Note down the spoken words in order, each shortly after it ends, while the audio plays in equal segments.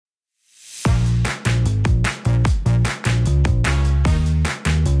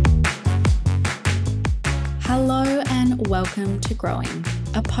welcome to Growing,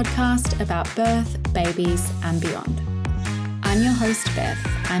 a podcast about birth, babies, and beyond. I'm your host, Beth.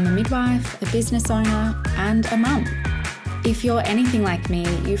 I'm a midwife, a business owner, and a mum. If you're anything like me,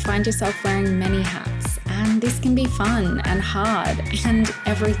 you find yourself wearing many hats, and this can be fun and hard and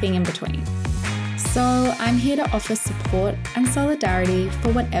everything in between. So I'm here to offer support and solidarity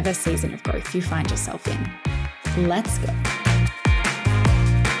for whatever season of growth you find yourself in. Let's go.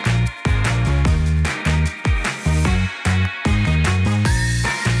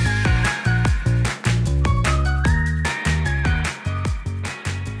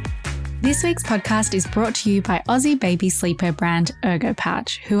 This week's podcast is brought to you by Aussie baby sleepwear brand Ergo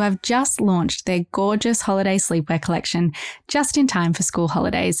Pouch, who have just launched their gorgeous holiday sleepwear collection just in time for school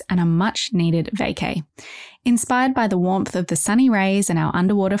holidays and a much needed vacay. Inspired by the warmth of the sunny rays and our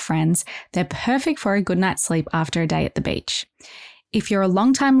underwater friends, they're perfect for a good night's sleep after a day at the beach. If you're a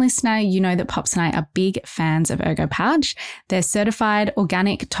long-time listener, you know that Pops and I are big fans of Ergo Pouch. Their certified,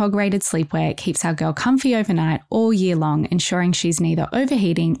 organic, TOG-rated sleepwear keeps our girl comfy overnight all year long, ensuring she's neither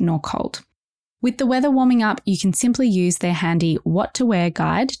overheating nor cold. With the weather warming up, you can simply use their handy what to wear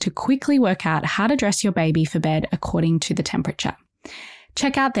guide to quickly work out how to dress your baby for bed according to the temperature.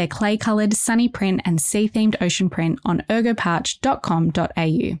 Check out their clay-coloured, sunny print and sea-themed ocean print on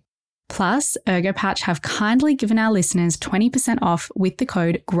ergopouch.com.au. Plus, Ergo Pouch have kindly given our listeners 20% off with the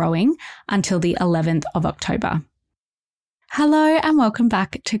code GROWING until the 11th of October. Hello and welcome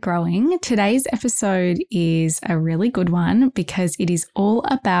back to Growing. Today's episode is a really good one because it is all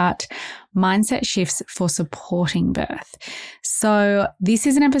about mindset shifts for supporting birth. So this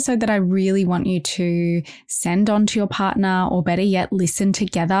is an episode that I really want you to send on to your partner, or better yet, listen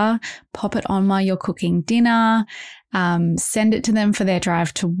together, pop it on while you're cooking dinner, send it to them for their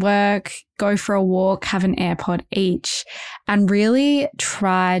drive to work, go for a walk, have an AirPod each, and really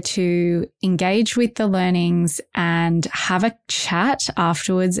try to engage with the learnings and have a chat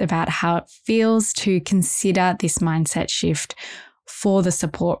afterwards about how it feels to consider this mindset shift for the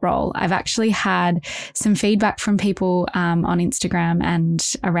support role. I've actually had some feedback from people on Instagram and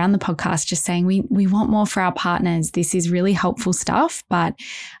around the podcast just saying we want more for our partners. This is really helpful stuff, but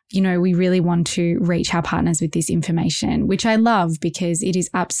we really want to reach our partners with this information, which I love because it is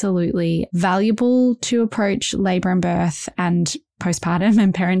absolutely valuable to approach labor and birth and postpartum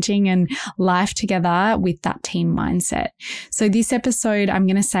and parenting and life together with that team mindset. So this episode, I'm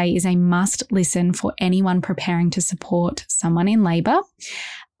going to say, is a must listen for anyone preparing to support someone in labor.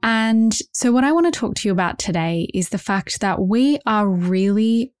 And so what I want to talk to you about today is the fact that we are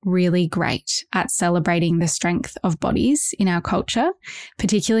really, really great at celebrating the strength of bodies in our culture,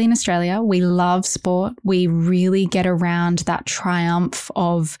 particularly in Australia. We love sport. We really get around that triumph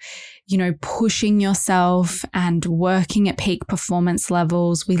of pushing yourself and working at peak performance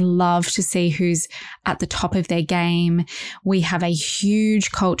levels. We love to see who's at the top of their game. We have a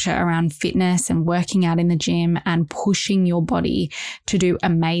huge culture around fitness and working out in the gym and pushing your body to do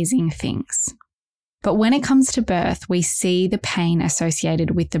amazing things. But when it comes to birth, we see the pain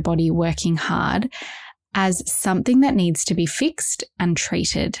associated with the body working hard as something that needs to be fixed and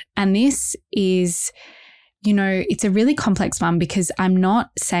treated. And this is it's a really complex one because I'm not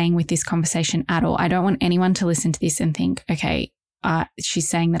saying with this conversation at all, I don't want anyone to listen to this and think, okay, she's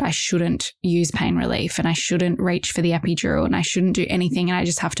saying that I shouldn't use pain relief and I shouldn't reach for the epidural and I shouldn't do anything and I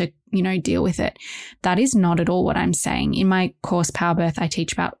just have to, deal with it. That is not at all what I'm saying. In my course, Power Birth, I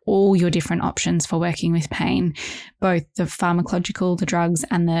teach about all your different options for working with pain, both the pharmacological, the drugs,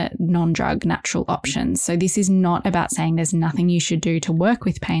 and the non-drug natural options. So this is not about saying there's nothing you should do to work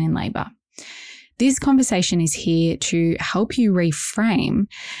with pain in labor. This conversation is here to help you reframe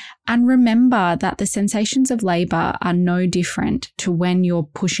and remember that the sensations of labor are no different to when you're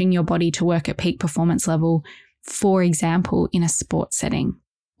pushing your body to work at peak performance level, for example, in a sports setting,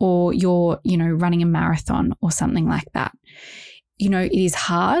 or you're, running a marathon or something like that. It is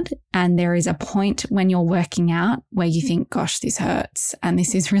hard, and there is a point when you're working out where you think, gosh, this hurts and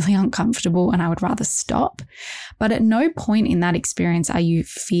this is really uncomfortable and I would rather stop. But at no point in that experience are you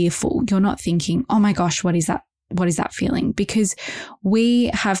fearful. You're not thinking, oh my gosh, what is that? What is that feeling? Because we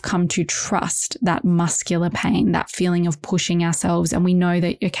have come to trust that muscular pain, that feeling of pushing ourselves. And we know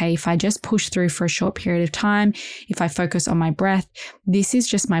that, okay, if I just push through for a short period of time, if I focus on my breath, this is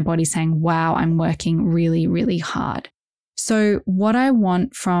just my body saying, wow, I'm working really, really hard. So what I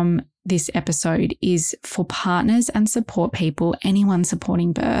want from this episode is for partners and support people, anyone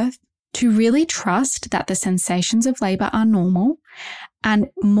supporting birth, to really trust that the sensations of labor are normal, and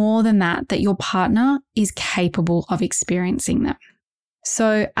more than that, that your partner is capable of experiencing them.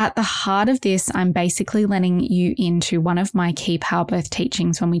 So at the heart of this, I'm basically letting you into one of my key Power Birth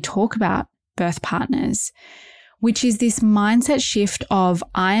teachings when we talk about birth partners. which is this mindset shift of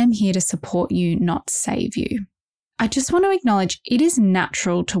I am here to support you, not save you. I just want to acknowledge it is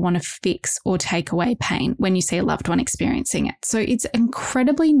natural to want to fix or take away pain when you see a loved one experiencing it. So it's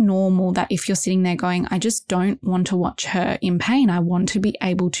incredibly normal that if you're sitting there going, I just don't want to watch her in pain. I want to be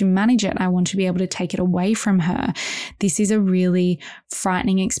able to manage it. I want to be able to take it away from her. This is a really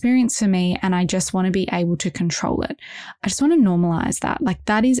frightening experience for me, and I just want to be able to control it. I just want to normalize that. Like,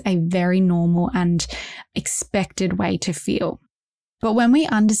 that is a very normal and expected way to feel. But when we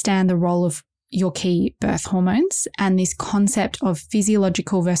understand the role of your key birth hormones and this concept of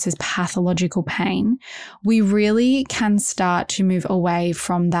physiological versus pathological pain, we really can start to move away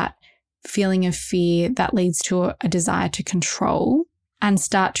from that feeling of fear that leads to a desire to control and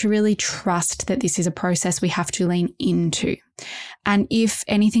start to really trust that this is a process we have to lean into. And if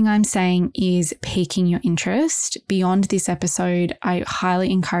anything I'm saying is piquing your interest beyond this episode, I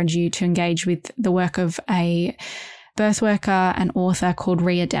highly encourage you to engage with the work of a birth worker and author called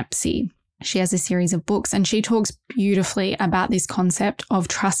Rhea Dempsey. She has a series of books and she talks beautifully about this concept of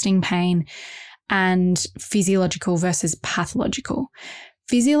trusting pain and physiological versus pathological.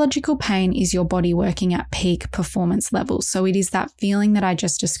 Physiological pain is your body working at peak performance levels. So it is that feeling that I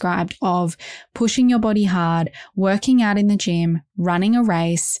just described of pushing your body hard, working out in the gym, running a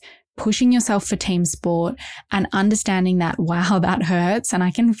race, pushing yourself for team sport, and understanding that, wow, that hurts and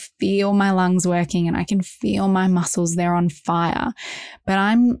I can feel my lungs working and I can feel my muscles, they're on fire. But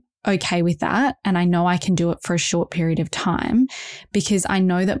I'm okay with that. And I know I can do it for a short period of time because I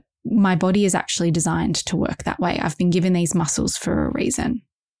know that my body is actually designed to work that way. I've been given these muscles for a reason.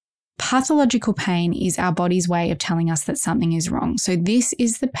 Pathological pain is our body's way of telling us that something is wrong. So this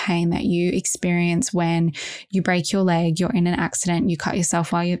is the pain that you experience when you break your leg, you're in an accident, you cut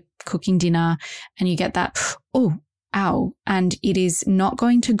yourself while you're cooking dinner, and you get that, oh, ow. And it is not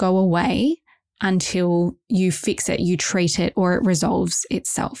going to go away until you fix it, you treat it, or it resolves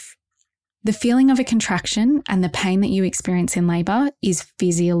itself. The feeling of a contraction and the pain that you experience in labor is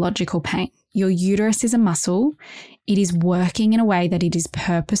physiological pain. Your uterus is a muscle. It is working in a way that it is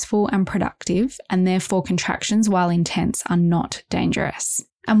purposeful and productive, and therefore contractions, while intense, are not dangerous.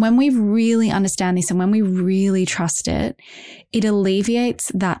 And when we really understand this and when we really trust it, it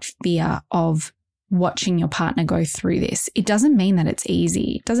alleviates that fear of watching your partner go through this. It doesn't mean that it's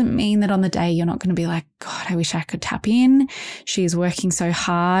easy. It doesn't mean that on the day you're not going to be like, God, I wish I could tap in. She is working so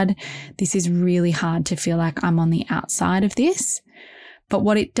hard. This is really hard to feel like I'm on the outside of this. But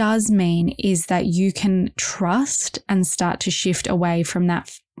what it does mean is that you can trust and start to shift away from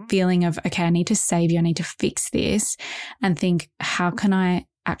that feeling of, okay, I need to save you, I need to fix this, and think, how can I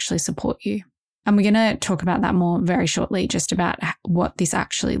actually support you? And we're going to talk about that more very shortly, just about what this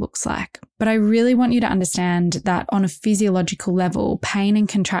actually looks like. But I really want you to understand that on a physiological level, pain and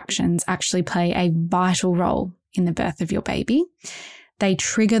contractions actually play a vital role in the birth of your baby. They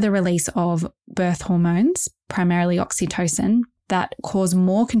trigger the release of birth hormones, primarily oxytocin, that cause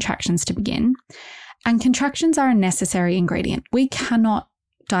more contractions to begin. And contractions are a necessary ingredient. We cannot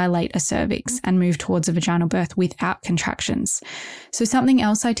dilate a cervix and move towards a vaginal birth without contractions. So something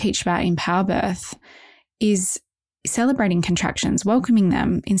else I teach about in Power Birth is celebrating contractions, welcoming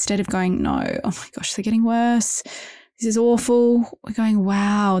them instead of going, no, oh my gosh, they're getting worse. This is awful. We're going,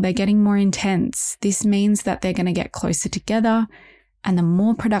 wow, they're getting more intense. This means that they're going to get closer together. And the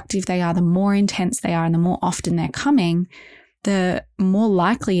more productive they are, the more intense they are, and the more often they're coming, the more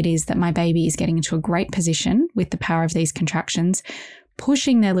likely it is that my baby is getting into a great position with the power of these contractions,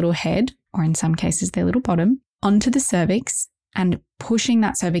 pushing their little head, or in some cases their little bottom, onto the cervix and pushing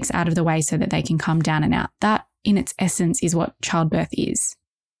that cervix out of the way so that they can come down and out. That, in its essence, is what childbirth is.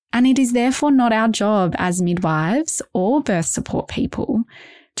 And it is therefore not our job as midwives or birth support people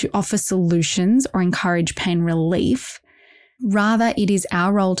to offer solutions or encourage pain relief. Rather, it is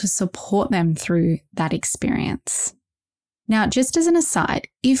our role to support them through that experience. Now, just as an aside,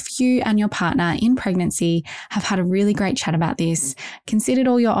 if you and your partner in pregnancy have had a really great chat about this, considered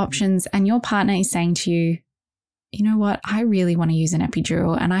all your options, and your partner is saying to you, you know what, I really want to use an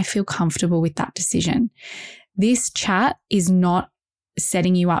epidural and I feel comfortable with that decision. This chat is not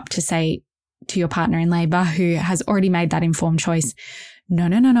setting you up to say to your partner in labor who has already made that informed choice,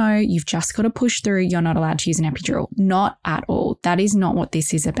 no, you've just got to push through. You're not allowed to use an epidural. Not at all. That is not what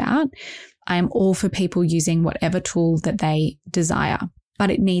this is about. I am all for people using whatever tool that they desire,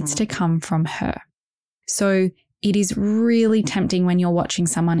 but it needs to come from her. So it is really tempting when you're watching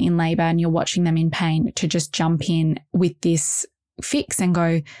someone in labor and you're watching them in pain to just jump in with this fix and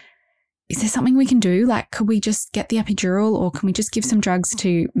go, is there something we can do? Like, could we just get the epidural, or can we just give some drugs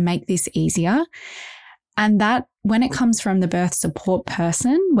to make this easier? And that when it comes from the birth support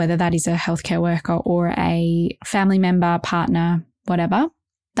person, whether that is a healthcare worker or a family member, partner, whatever,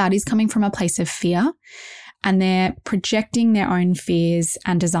 that is coming from a place of fear, and they're projecting their own fears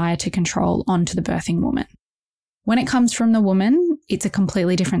and desire to control onto the birthing woman. When it comes from the woman, it's a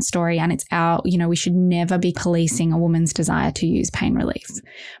completely different story, and it's we should never be policing a woman's desire to use pain relief.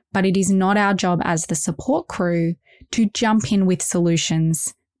 But it is not our job as the support crew to jump in with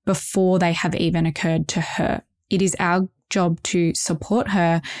solutions before they have even occurred to her. It is our job to support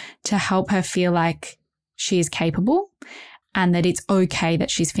her, to help her feel like she is capable and that it's okay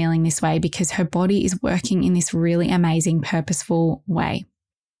that she's feeling this way because her body is working in this really amazing, purposeful way.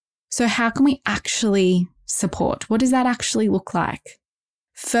 So how can we actually support? What does that actually look like?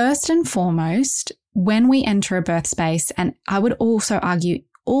 First and foremost, when we enter a birth space, and I would also argue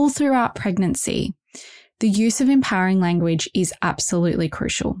all throughout pregnancy, the use of empowering language is absolutely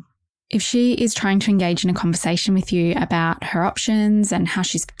crucial. If she is trying to engage in a conversation with you about her options and how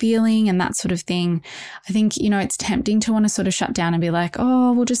she's feeling and that sort of thing, I think, it's tempting to want to sort of shut down and be like,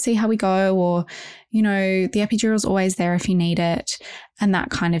 oh, we'll just see how we go. Or, the epidural is always there if you need it and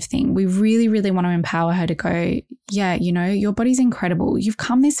that kind of thing. We really, really want to empower her to go, yeah, your body's incredible. You've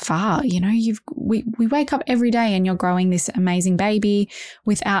come this far. We wake up every day and you're growing this amazing baby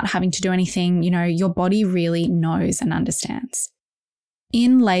without having to do anything. Your body really knows and understands.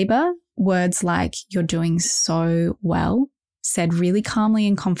 In labor, words like "you're doing so well," said really calmly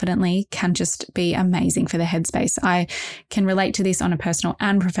and confidently, can just be amazing for the headspace. I can relate to this on a personal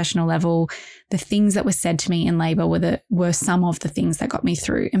and professional level. The things that were said to me in labor were some of the things that got me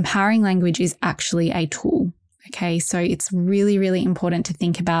through. Empowering language is actually a tool. Okay, so it's really, really important to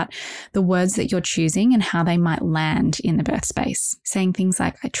think about the words that you're choosing and how they might land in the birth space. Saying things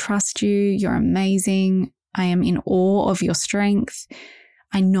like, "I trust you, you're amazing, I am in awe of your strength.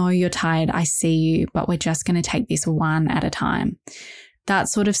 I know you're tired, I see you, but we're just going to take this one at a time." That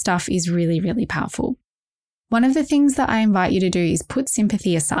sort of stuff is really, really powerful. One of the things that I invite you to do is put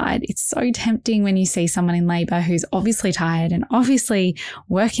sympathy aside. It's so tempting when you see someone in labor who's obviously tired and obviously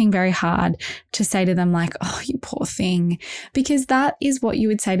working very hard to say to them like, "Oh, you poor thing," because that is what you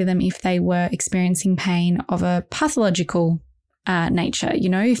would say to them if they were experiencing pain of a pathological nature.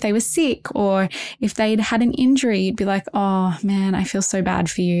 If they were sick or if they'd had an injury, you'd be like, "Oh man, I feel so bad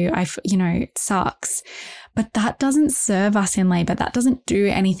for you. It sucks." But that doesn't serve us in labor. That doesn't do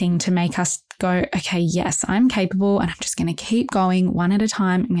anything to make us go, "Okay, yes, I'm capable and I'm just going to keep going one at a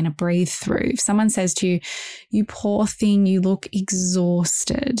time. I'm going to breathe through." If someone says to you, "You poor thing, you look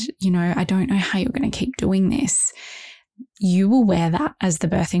exhausted. I don't know how you're going to keep doing this." You will wear that as the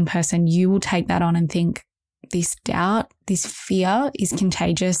birthing person. You will take that on and think, this doubt, this fear is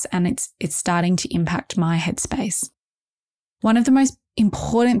contagious and it's starting to impact my headspace. One of the most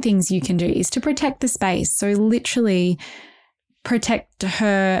important things you can do is to protect the space. So literally protect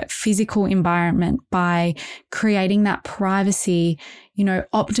her physical environment by creating that privacy,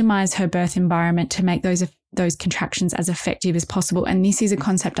 optimize her birth environment to make those contractions as effective as possible. And this is a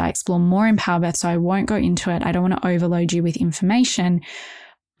concept I explore more in Power Birth, so I won't go into it. I don't want to overload you with information.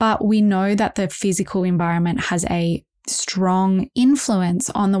 But we know that the physical environment has a strong influence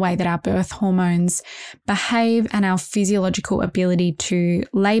on the way that our birth hormones behave and our physiological ability to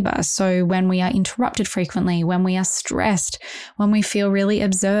labor. So when we are interrupted frequently, when we are stressed, when we feel really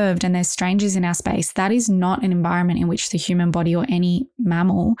observed and there's strangers in our space, that is not an environment in which the human body or any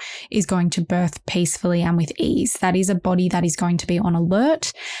mammal is going to birth peacefully and with ease. That is a body that is going to be on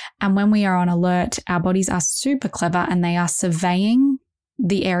alert. And when we are on alert, our bodies are super clever and they are surveying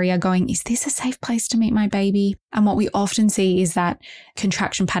the area going, "Is this a safe place to meet my baby?" And what we often see is that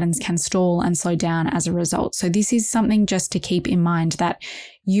contraction patterns can stall and slow down as a result. So this is something just to keep in mind, that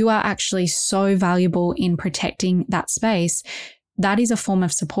you are actually so valuable in protecting that space. That is a form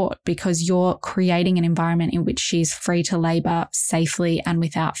of support because you're creating an environment in which she is free to labor safely and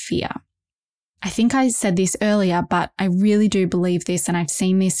without fear. I think I said this earlier, but I really do believe this, and I've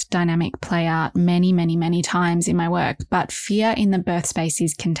seen this dynamic play out many, many, many times in my work, but fear in the birth space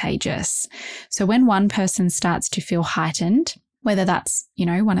is contagious. So when one person starts to feel heightened, whether that's,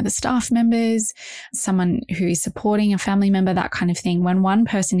 one of the staff members, someone who is supporting a family member, that kind of thing, when one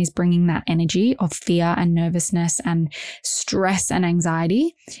person is bringing that energy of fear and nervousness and stress and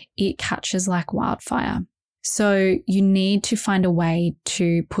anxiety, it catches like wildfire. So you need to find a way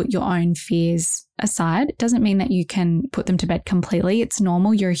to put your own fears aside. It doesn't mean that you can put them to bed completely. It's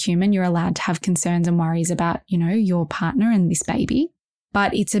normal. You're a human. You're allowed to have concerns and worries about, your partner and this baby.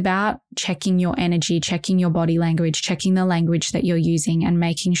 But it's about checking your energy, checking your body language, checking the language that you're using, and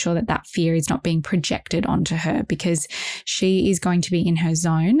making sure that that fear is not being projected onto her, because she is going to be in her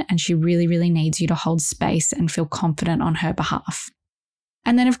zone and she really, really needs you to hold space and feel confident on her behalf.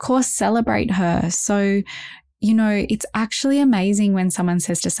 And then, of course, celebrate her. So, it's actually amazing when someone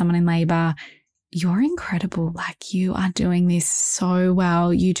says to someone in labor, "You're incredible. Like, you are doing this so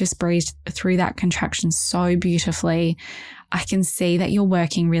well. You just breathed through that contraction so beautifully. I can see that you're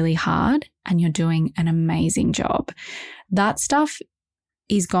working really hard and you're doing an amazing job." That stuff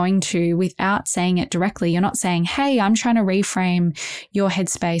is going to, without saying it directly, you're not saying, "Hey, I'm trying to reframe your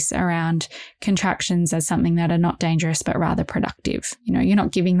headspace around contractions as something that are not dangerous, but rather productive." You're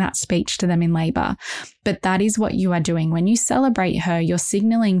not giving that speech to them in labor, but that is what you are doing. When you celebrate her, you're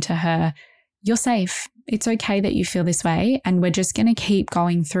signaling to her, you're safe. It's okay that you feel this way. And we're just going to keep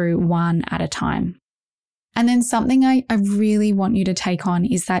going through one at a time. And then something I really want you to take on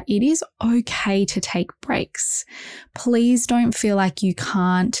is that it is okay to take breaks. Please don't feel like you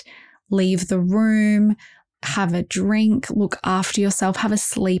can't leave the room, have a drink, look after yourself, have a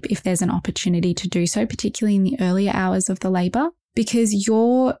sleep if there's an opportunity to do so, particularly in the earlier hours of the labor, because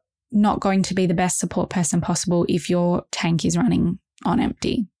you're not going to be the best support person possible if your tank is running on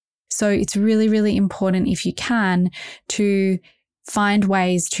empty. So it's really, really important, if you can, to find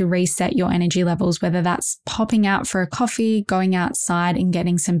ways to reset your energy levels, whether that's popping out for a coffee, going outside and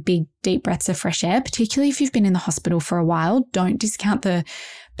getting some big, deep breaths of fresh air. Particularly if you've been in the hospital for a while, don't discount the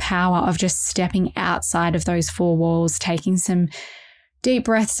power of just stepping outside of those four walls, taking some deep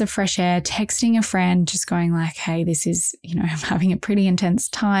breaths of fresh air, texting a friend, just going like, "Hey, this is, I'm having a pretty intense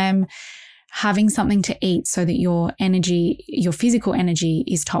time." Having something to eat so that your energy, your physical energy,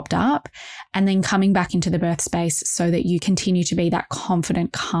 is topped up, and then coming back into the birth space so that you continue to be that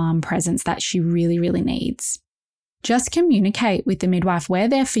confident, calm presence that she really, really needs. Just communicate with the midwife. We're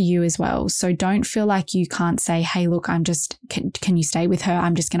there for you as well. So don't feel like you can't say, "Hey, look, can you stay with her?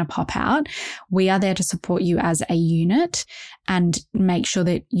 I'm just going to pop out." We are there to support you as a unit and make sure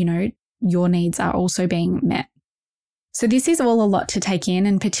that, your needs are also being met. So this is all a lot to take in,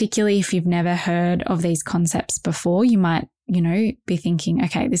 and particularly if you've never heard of these concepts before, you might, be thinking,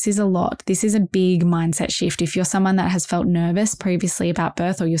 okay, this is a lot. This is a big mindset shift. If you're someone that has felt nervous previously about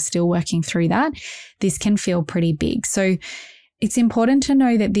birth, or you're still working through that, this can feel pretty big. So it's important to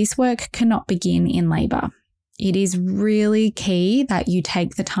know that this work cannot begin in labor. It is really key that you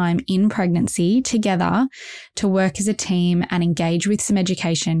take the time in pregnancy together to work as a team and engage with some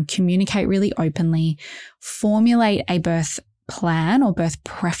education, communicate really openly, formulate a birth plan or birth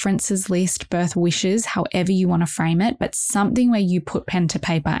preferences list, birth wishes, however you want to frame it, but something where you put pen to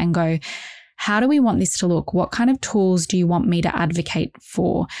paper and go, how do we want this to look? What kind of tools do you want me to advocate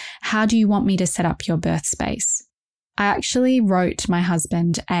for? How do you want me to set up your birth space? I actually wrote my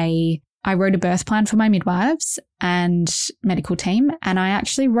husband I wrote a birth plan for my midwives and medical team, and I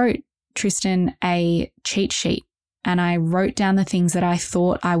actually wrote Tristan a cheat sheet, and I wrote down the things that I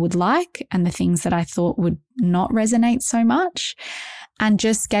thought I would like and the things that I thought would not resonate so much, and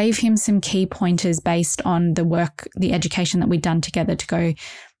just gave him some key pointers based on the work, the education that we'd done together, to go,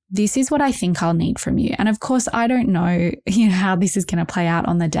 this is what I think I'll need from you. And of course, I don't know, how this is going to play out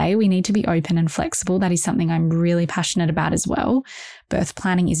on the day. We need to be open and flexible. That is something I'm really passionate about as well. Birth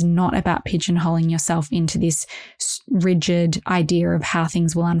planning is not about pigeonholing yourself into this rigid idea of how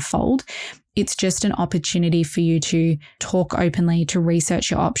things will unfold. It's just an opportunity for you to talk openly, to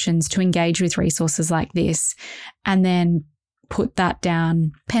research your options, to engage with resources like this, and then put that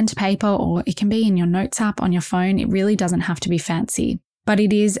down pen to paper, or it can be in your notes app on your phone. It really doesn't have to be fancy. But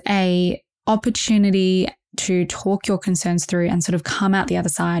it is an opportunity to talk your concerns through and sort of come out the other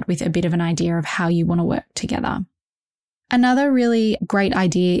side with a bit of an idea of how you want to work together. Another really great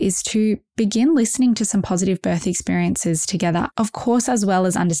idea is to begin listening to some positive birth experiences together, of course, as well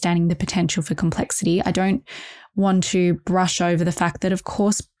as understanding the potential for complexity. I don't want to brush over the fact that, of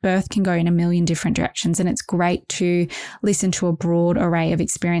course, birth can go in a million different directions, and it's great to listen to a broad array of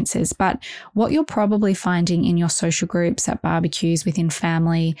experiences. But what you're probably finding in your social groups, at barbecues, within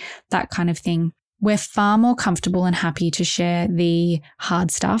family, that kind of thing, we're far more comfortable and happy to share the hard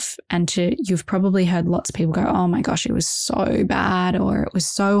stuff, and you've probably heard lots of people go, "Oh my gosh, it was so bad," or "It was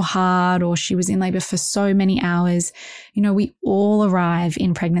so hard," or "She was in labor for so many hours." We all arrive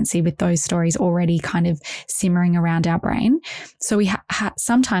in pregnancy with those stories already kind of simmering around our brain. So we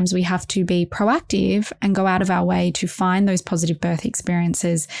sometimes we have to be proactive and go out of our way to find those positive birth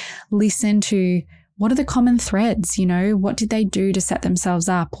experiences, listen to what are the common threads? What did they do to set themselves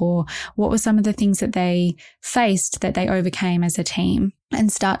up? Or what were some of the things that they faced that they overcame as a team? And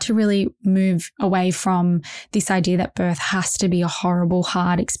start to really move away from this idea that birth has to be a horrible,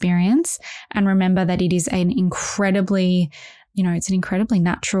 hard experience. And remember that it is an incredibly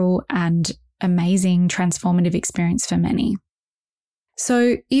natural and amazing transformative experience for many.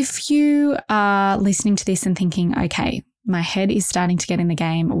 So if you are listening to this and thinking, okay, my head is starting to get in the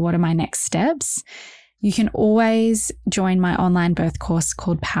game, what are my next steps? You can always join my online birth course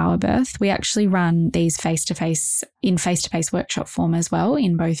called Power Birth. We actually run these face-to-face workshop form as well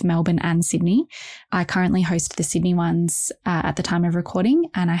in both Melbourne and Sydney. I currently host the Sydney ones at the time of recording,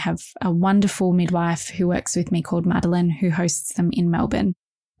 and I have a wonderful midwife who works with me called Madeline who hosts them in Melbourne.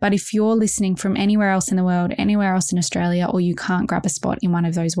 But if you're listening from anywhere else in the world, anywhere else in Australia, or you can't grab a spot in one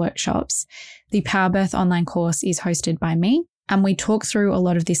of those workshops, the Power Birth online course is hosted by me. And we talk through a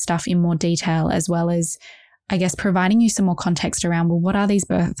lot of this stuff in more detail, as well as, I guess, providing you some more context around, well, what are these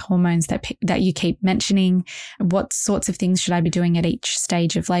birth hormones that you keep mentioning? What sorts of things should I be doing at each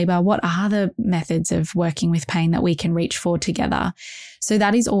stage of labor? What are the methods of working with pain that we can reach for together? So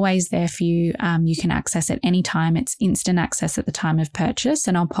that is always there for you. You can access it anytime. It's instant access at the time of purchase,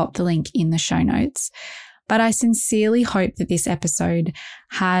 and I'll pop the link in the show notes. But I sincerely hope that this episode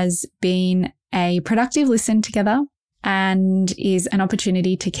has been a productive listen together and is an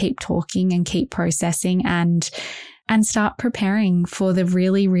opportunity to keep talking and keep processing and start preparing for the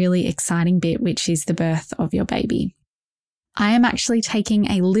really, really exciting bit, which is the birth of your baby. I am actually taking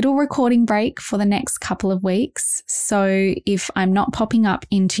a little recording break for the next couple of weeks. So if I'm not popping up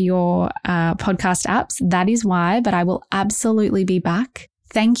into your podcast apps, that is why, but I will absolutely be back.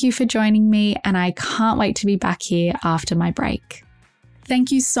 Thank you for joining me, and I can't wait to be back here after my break.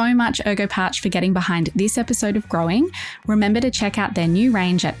 Thank you so much, ErgoPouch, for getting behind this episode of Growing. Remember to check out their new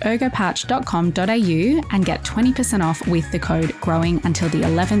range at ergopouch.com.au and get 20% off with the code GROWING until the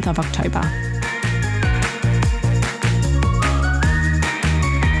 11th of October.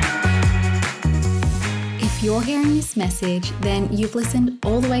 If you're hearing this message, then you've listened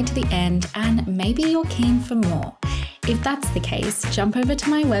all the way to the end and maybe you're keen for more. If that's the case, jump over to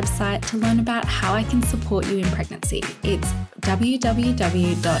my website to learn about how I can support you in pregnancy. It's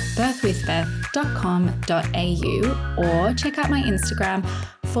www.birthwithbeth.com.au, or check out my Instagram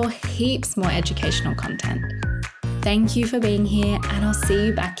for heaps more educational content. Thank you for being here, and I'll see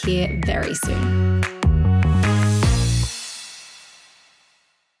you back here very soon.